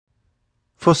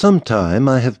For some time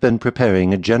I have been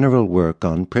preparing a general work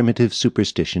on primitive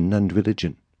superstition and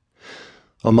religion.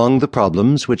 Among the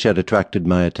problems which had attracted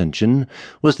my attention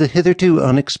was the hitherto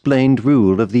unexplained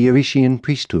rule of the Eretan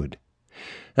priesthood,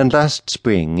 and last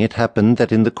spring it happened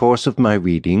that in the course of my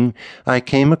reading I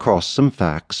came across some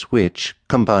facts which,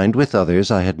 combined with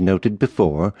others I had noted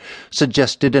before,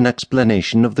 suggested an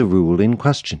explanation of the rule in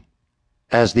question.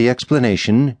 As the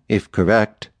explanation, if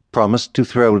correct, promised to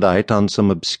throw light on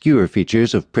some obscure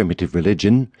features of primitive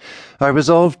religion, I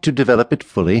resolved to develop it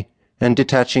fully, and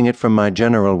detaching it from my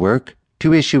general work,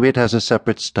 to issue it as a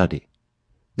separate study.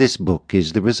 This book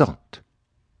is the result.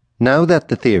 Now that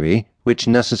the theory, which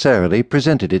necessarily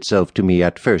presented itself to me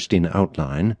at first in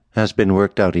outline, has been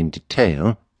worked out in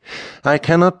detail, I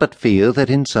cannot but feel that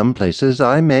in some places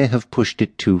I may have pushed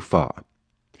it too far.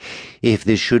 If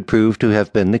this should prove to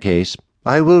have been the case,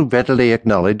 I will readily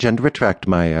acknowledge and retract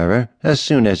my error as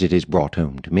soon as it is brought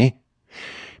home to me.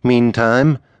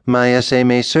 Meantime, my essay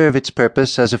may serve its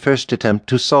purpose as a first attempt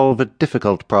to solve a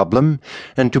difficult problem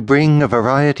and to bring a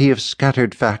variety of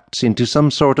scattered facts into some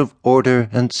sort of order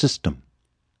and system.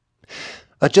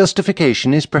 A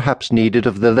justification is perhaps needed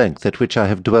of the length at which I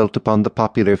have dwelt upon the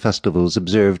popular festivals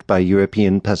observed by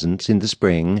European peasants in the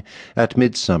spring, at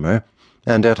midsummer,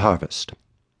 and at harvest.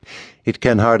 It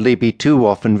can hardly be too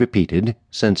often repeated,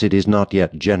 since it is not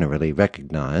yet generally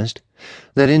recognized,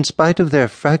 that in spite of their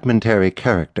fragmentary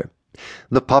character,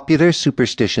 the popular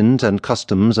superstitions and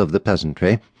customs of the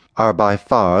peasantry are by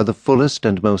far the fullest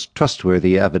and most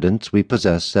trustworthy evidence we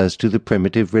possess as to the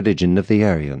primitive religion of the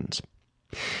Aryans.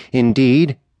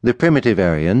 Indeed, the primitive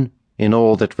Aryan, in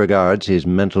all that regards his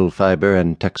mental fibre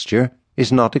and texture,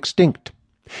 is not extinct.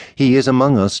 He is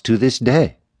among us to this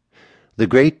day. The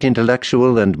great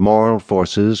intellectual and moral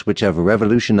forces which have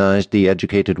revolutionized the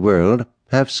educated world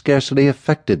have scarcely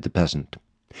affected the peasant.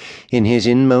 In his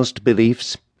inmost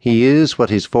beliefs, he is what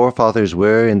his forefathers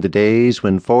were in the days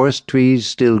when forest trees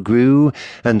still grew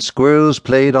and squirrels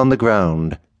played on the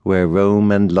ground where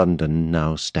Rome and London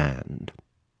now stand.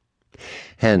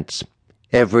 Hence,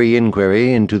 every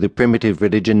inquiry into the primitive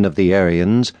religion of the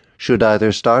Aryans should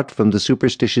either start from the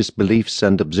superstitious beliefs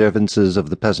and observances of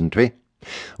the peasantry,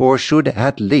 or should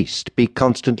at least be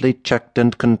constantly checked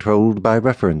and controlled by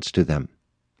reference to them.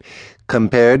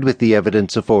 Compared with the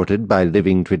evidence afforded by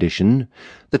living tradition,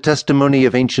 the testimony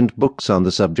of ancient books on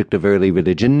the subject of early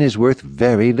religion is worth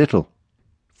very little.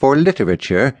 For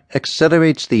literature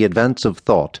accelerates the advance of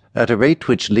thought at a rate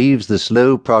which leaves the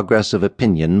slow progress of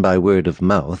opinion by word of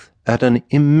mouth at an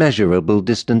immeasurable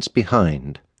distance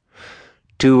behind.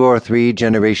 2 or 3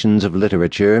 generations of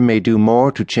literature may do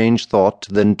more to change thought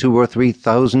than 2 or 3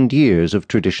 thousand years of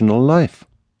traditional life.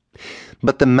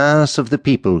 But the mass of the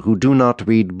people who do not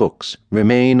read books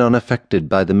remain unaffected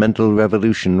by the mental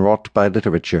revolution wrought by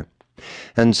literature,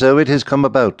 and so it has come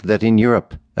about that in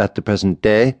Europe, at the present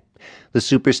day, the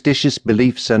superstitious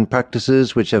beliefs and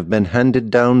practices which have been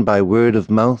handed down by word of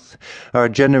mouth are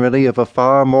generally of a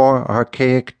far more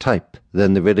archaic type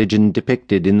than the religion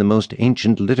depicted in the most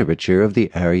ancient literature of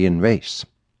the Aryan race.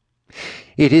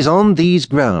 It is on these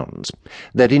grounds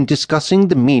that in discussing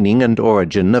the meaning and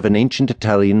origin of an ancient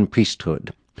Italian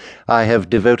priesthood, I have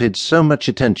devoted so much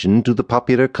attention to the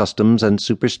popular customs and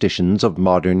superstitions of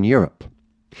modern Europe.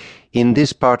 In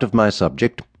this part of my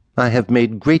subject, I have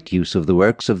made great use of the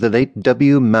works of the late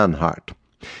W. Mannhardt,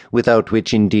 without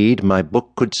which indeed my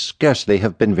book could scarcely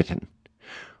have been written.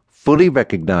 Fully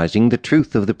recognizing the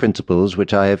truth of the principles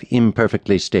which I have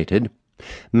imperfectly stated,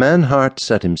 Mannhardt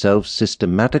set himself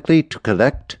systematically to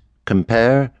collect,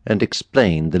 compare, and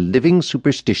explain the living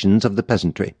superstitions of the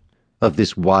peasantry. Of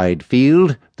this wide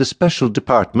field, the special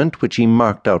department which he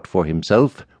marked out for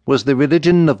himself was the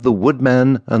religion of the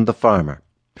woodman and the farmer.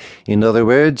 In other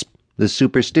words, the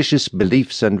superstitious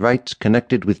beliefs and rites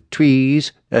connected with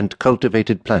trees and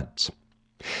cultivated plants.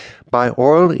 By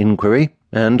oral inquiry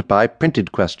and by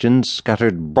printed questions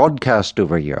scattered broadcast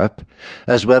over Europe,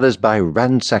 as well as by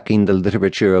ransacking the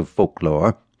literature of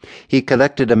folklore, he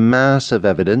collected a mass of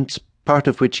evidence, part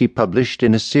of which he published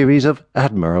in a series of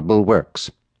admirable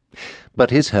works.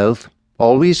 But his health,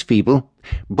 always feeble,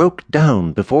 broke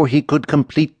down before he could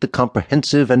complete the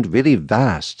comprehensive and really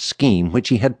vast scheme which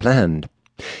he had planned,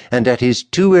 and at his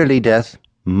too early death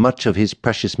much of his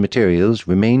precious materials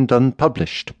remained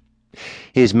unpublished.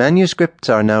 His manuscripts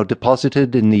are now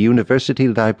deposited in the University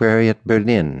Library at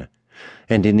Berlin,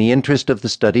 and in the interest of the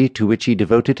study to which he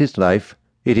devoted his life,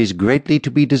 it is greatly to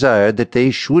be desired that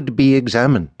they should be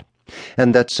examined,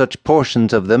 and that such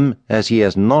portions of them as he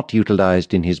has not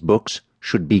utilized in his books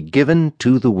should be given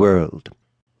to the world.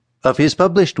 Of his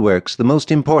published works the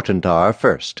most important are,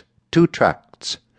 first, 2 tracts,